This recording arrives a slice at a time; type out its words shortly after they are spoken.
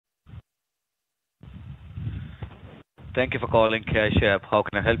Thank you for calling Cash App. How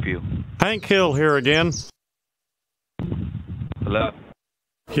can I help you? Hank Hill here again. Hello?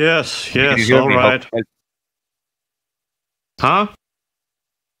 Yes, Can you yes, hear all me? right. Huh?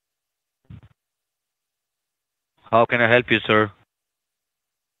 How can I help you, sir?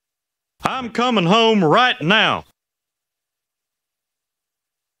 I'm coming home right now.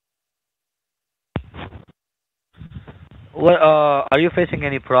 Well, are you facing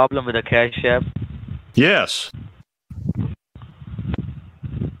any problem with the Cash App? Yes.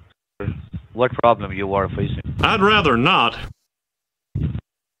 What problem you are facing? I'd rather not.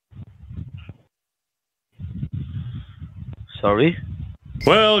 Sorry?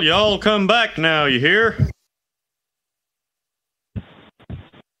 Well, y'all come back now, you hear?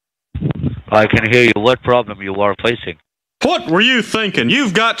 I can hear you. What problem you are facing? What were you thinking?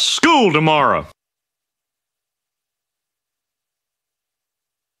 You've got school tomorrow.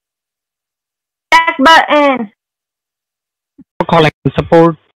 Back button. Calling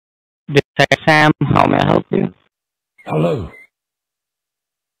support. This is Sam. How may I help you? Hello.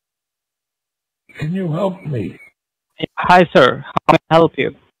 Can you help me? Hi, sir. How may I help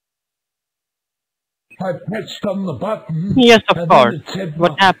you? I pressed on the button. Yes, of and course. Then it said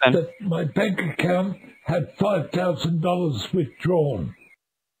What happened? that my bank account had $5,000 withdrawn.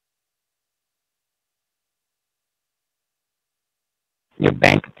 Your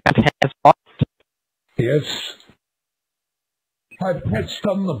bank account has what? Yes. I pressed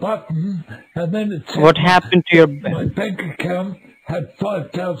on the button and then it said What happened to your my bank account had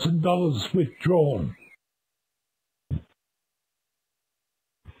 $5,000 withdrawn.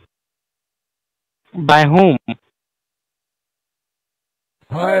 By whom?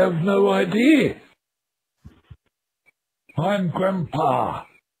 I have no idea. I'm Grandpa.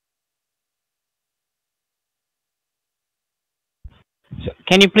 So,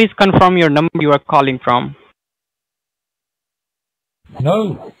 can you please confirm your number you are calling from?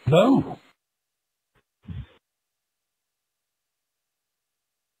 No.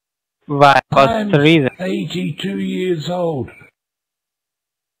 Why? What's I'm the reason? 82 years old.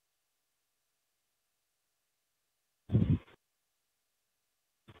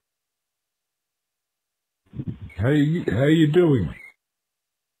 How you doing?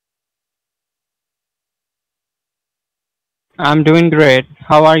 I'm doing great.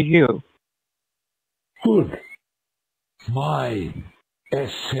 How are you? Good. My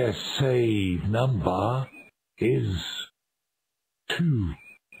SSA number is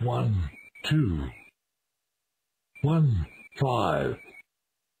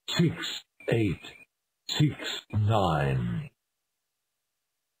 212-156869.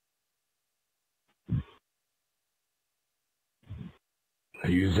 Are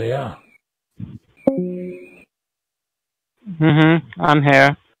you there? I'm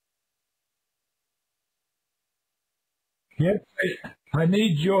here. Yes, I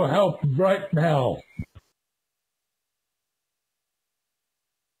need your help right now.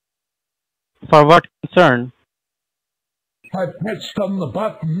 For what concern? I pressed on the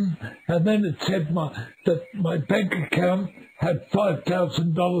button and then it said that my bank account had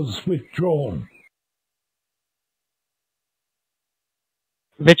 $5,000 withdrawn.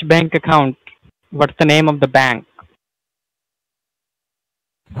 Which bank account? What's the name of the bank?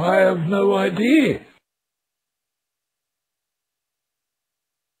 I have no idea.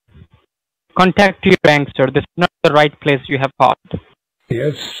 Contact your bank, sir. This is not the right place you have called.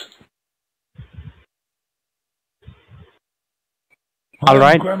 Yes. All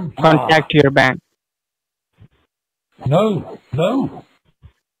right. Grandpa. Contact your bank. No.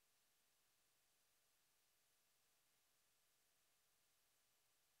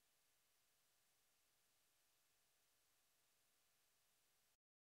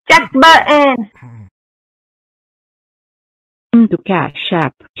 Check button. Welcome to Cash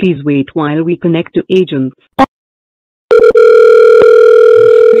App. Please wait while we connect to agents.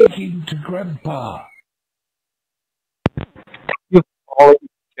 Speaking to Grandpa.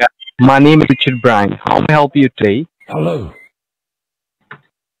 My name is Richard Bryan. How may I help you today? Hello.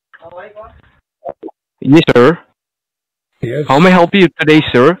 Yes, sir. Yes. How may I help you today,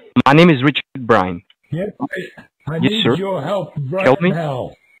 sir? My name is Richard Bryan. Yes, I Yes, need sir. your help right Help me?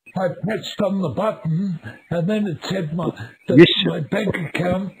 now. I pressed on the button and then it said that Yes, sir. my bank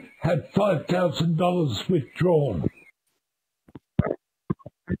account had $5,000 withdrawn.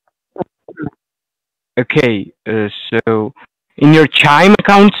 Okay, so in your Chime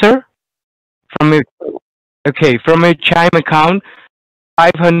account, sir? From your Chime account,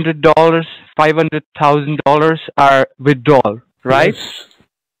 $500, $500,000 are withdrawal, right? Yes.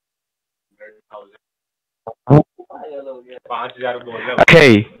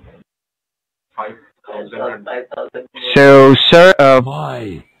 Okay. So, sir,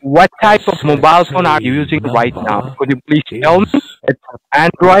 My what type of mobile phone are you using right now? Could you please tell me? It's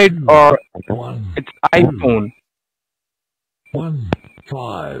Android or it's iPhone?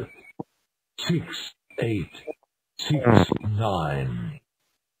 156869.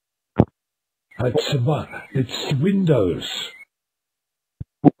 It's Windows.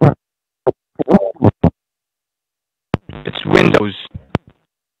 It's Windows.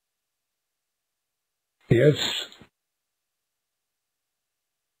 Yes.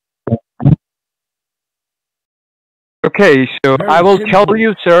 Okay, so Very I will simple. tell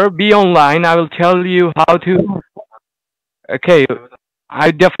you, sir, be online. I will tell you how to. Okay,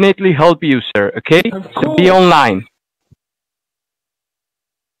 I definitely help you, sir. Okay, Of so be course. online.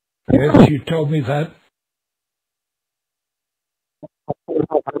 Yes, you told me that.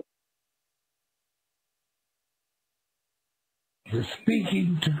 You're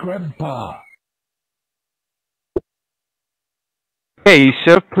speaking to Grandpa. Okay,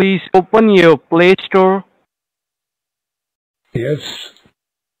 sir, please open your Play Store Yes.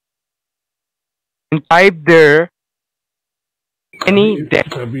 and type there any deck.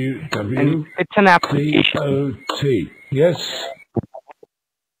 And WWCOT. it's an application. Yes.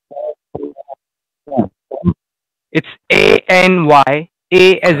 It's ANY,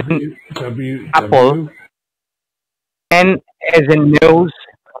 A as in apple, N as in nose,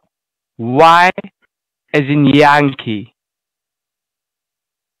 Y as in Yankee.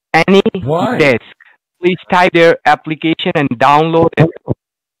 Any Why? desk. Please type their application and download it.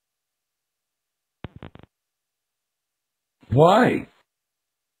 Why?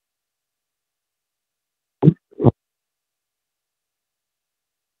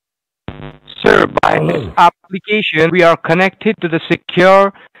 Sir, by Hello. this application, we are connected to the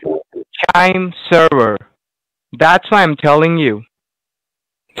secure Chime server. That's why I'm telling you.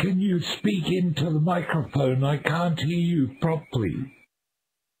 Can you speak into the microphone? I can't hear you properly.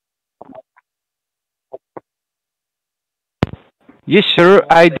 Yes, sir,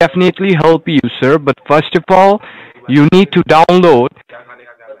 I definitely help you, sir. But first of all, you need to download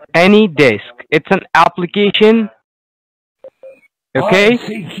any disk. It's an application. Okay? I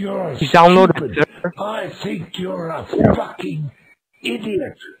think you're a Please download stupid. it, sir. I think you're a fucking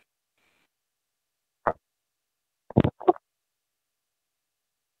idiot.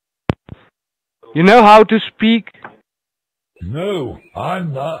 You know how to speak? No,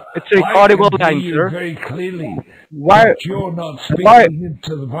 I'm not. It's a recordable I can line, hear you sir. very clearly. Why? But you're not speaking Why-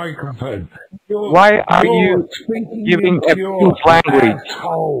 into the microphone. Why are you're you speaking giving into abuse your language?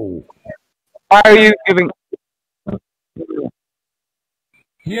 asshole. Why are you giving...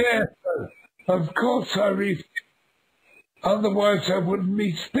 Yes, of course I refuse. Otherwise I wouldn't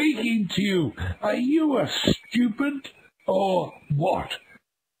be speaking to you. Are you a stupid or what?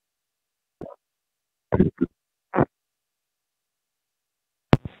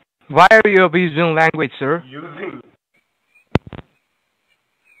 Why are you abusing language, sir?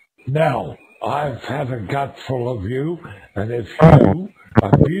 Now, I've had a gut full of you, and if you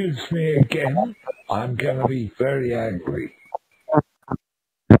abuse me again, I'm going to be very angry.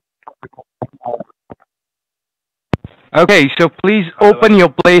 Okay, so please open your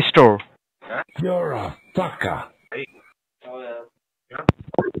Play Store. You're a fucker.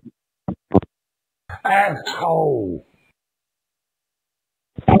 Asshole.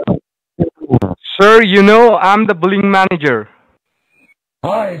 Sir, you know I'm the billing manager.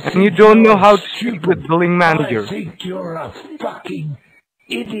 And you don't know how to speak with billing manager. I think you're a fucking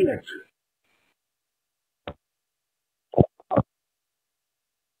idiot.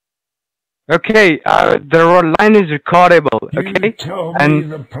 Okay, the line is recordable, okay? You tell me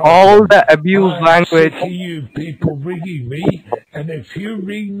And the problem. all the abuse I'm language... sick of you people ringing me, and if you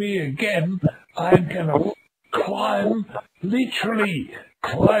ring me again, I'm gonna literally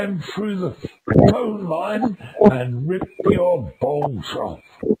climb through the phone line and rip your balls off.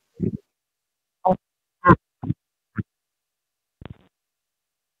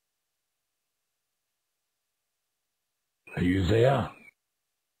 Are you there?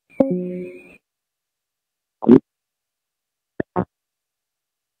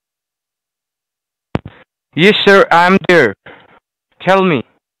 Yes, sir, I'm there. Tell me.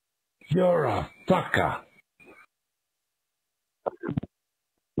 You're a fucker.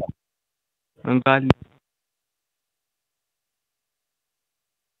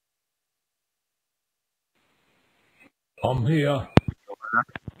 I'm here.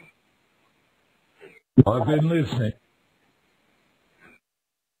 I've been listening.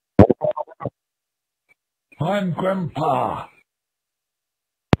 I'm Grandpa.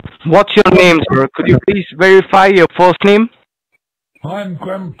 What's your name, sir? Could you please verify your first name? I'm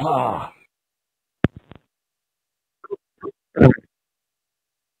Grandpa.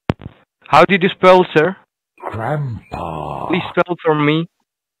 How did you spell, sir? Grandpa. Please spell for me.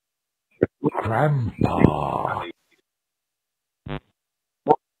 Grandpa.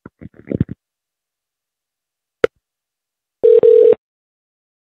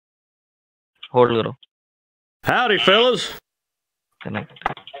 Hold करो. Howdy, fellas. Connect.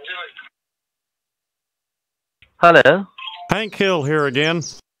 Hello. Hank Hill here again.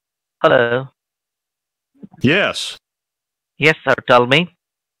 Hello. Yes. Yes, sir. Tell me.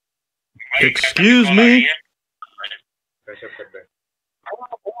 Excuse me?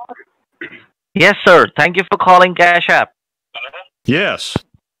 Yes, sir. Thank you for calling Cash App. Yes.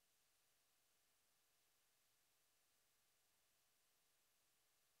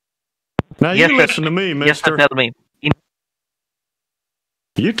 Now Yes, you sir. listen to me, Yes, sir. mister. Tell me.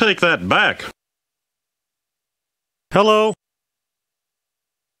 You take that back. Hello?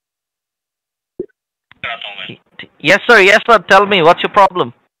 Yes, sir. Yes, sir. Tell me. What's your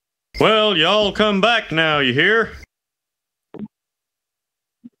problem? Well, y'all come back now, you hear?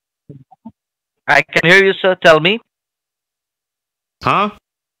 I can hear you, sir. Tell me. Huh?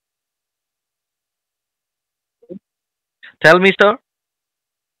 Tell me, sir.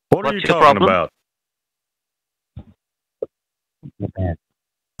 What are What's you your talking problem? about?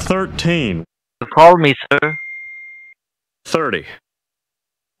 13. Call me, sir. 30.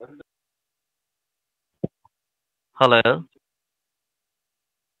 Hello.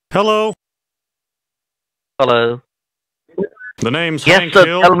 Hello? Hello. The name's Yes, Hank sir.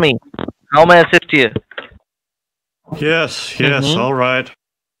 Hill? Tell me. How may I assist you? Yes, Mhm. all right.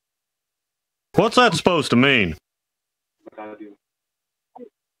 What's that supposed to mean?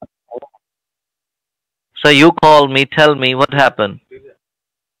 So you call me. Tell me what happened.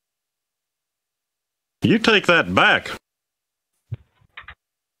 You take that back.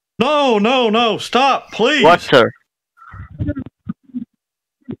 No, stop, please. What, sir?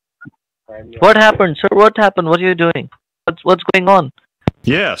 What happened, sir? What happened? What are you doing? What's going on?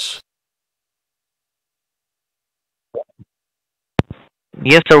 Yes.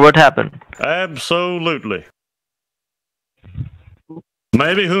 Yes, sir. What happened? Absolutely.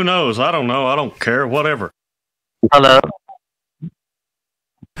 Maybe, who knows? I don't know. I don't care. Whatever. Hello.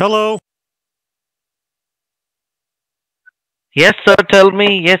 Hello? Yes, sir. Tell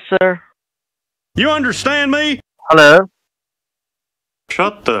me. Yes, sir. You understand me? Hello.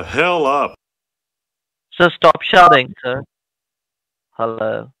 Shut the hell up. Sir, stop shouting, sir.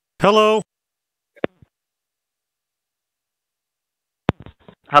 Hello. Hello?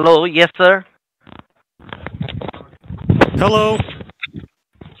 Hello. Yes, sir. Hello?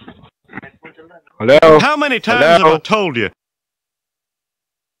 Hello? How many times have Hello? I told you?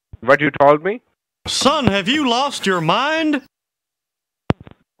 What you told me? Son, have you lost your mind?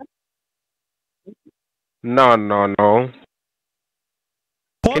 No.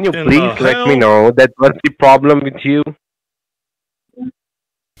 What Can you in please the let me hell? know that what's the problem with you?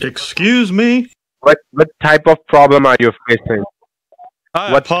 Excuse me? What type of problem are you facing?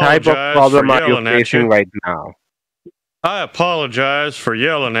 I What type of apologize problem for are you yelling at facing you. right now? I apologize for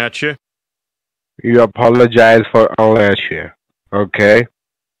yelling at you. You apologize for all that shit. Okay?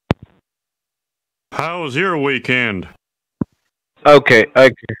 How was your weekend? Okay.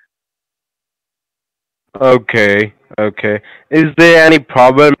 Is there any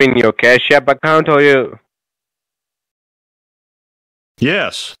problem in your Cash App account or you?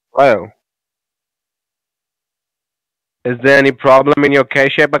 Yes. Well, is there any problem in your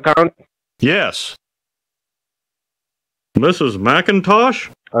Cash App account? Yes. Mrs. McIntosh?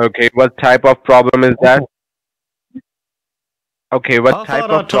 Okay, what type of problem is that? Okay, what I type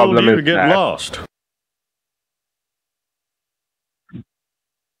thought I of told problem you is to get that? lost.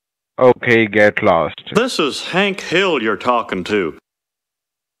 Okay, get lost. This is Hank Hill you're talking to.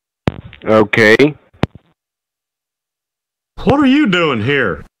 Okay. What are you doing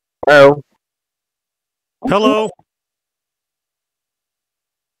here? Well, Hello?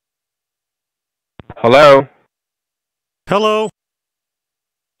 hello? Hello?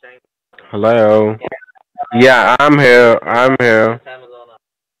 Hello? Yeah, I'm here.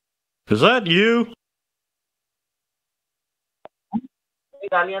 Is that you?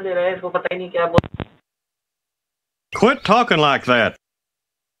 Quit talking like that.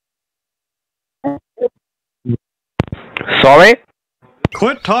 Sorry?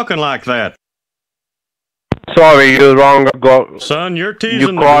 Quit talking like that. Sorry, you wrong. Son, you're You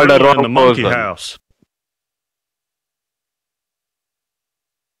teasing the called the gorilla in the wrong monkey person. house.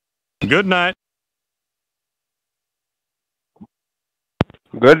 Good night.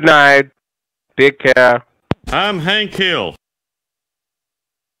 Good night. Take care. I'm Hank Hill.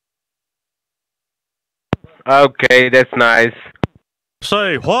 Okay, that's nice.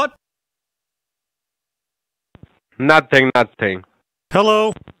 Say what? Nothing, nothing.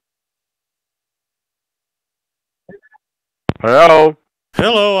 Hello? Hello?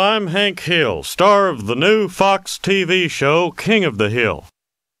 Hello, I'm Hank Hill, star of the new Fox TV show King of the Hill.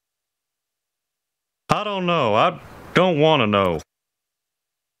 I don't know. I don't want to know.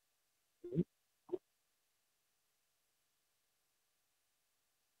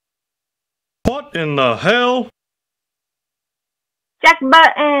 What in the hell? Check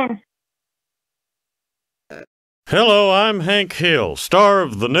button. Hello, I'm Hank Hill, star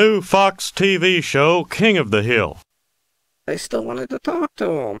of the new Fox TV show King of the Hill. They still wanted to talk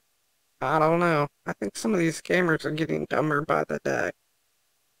to him. I don't know. I think some of these scammers are getting dumber by the day.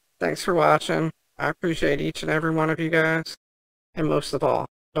 Thanks for watching. I appreciate each and every one of you guys. And most of all,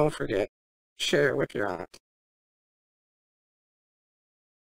 don't forget, share it with your aunt.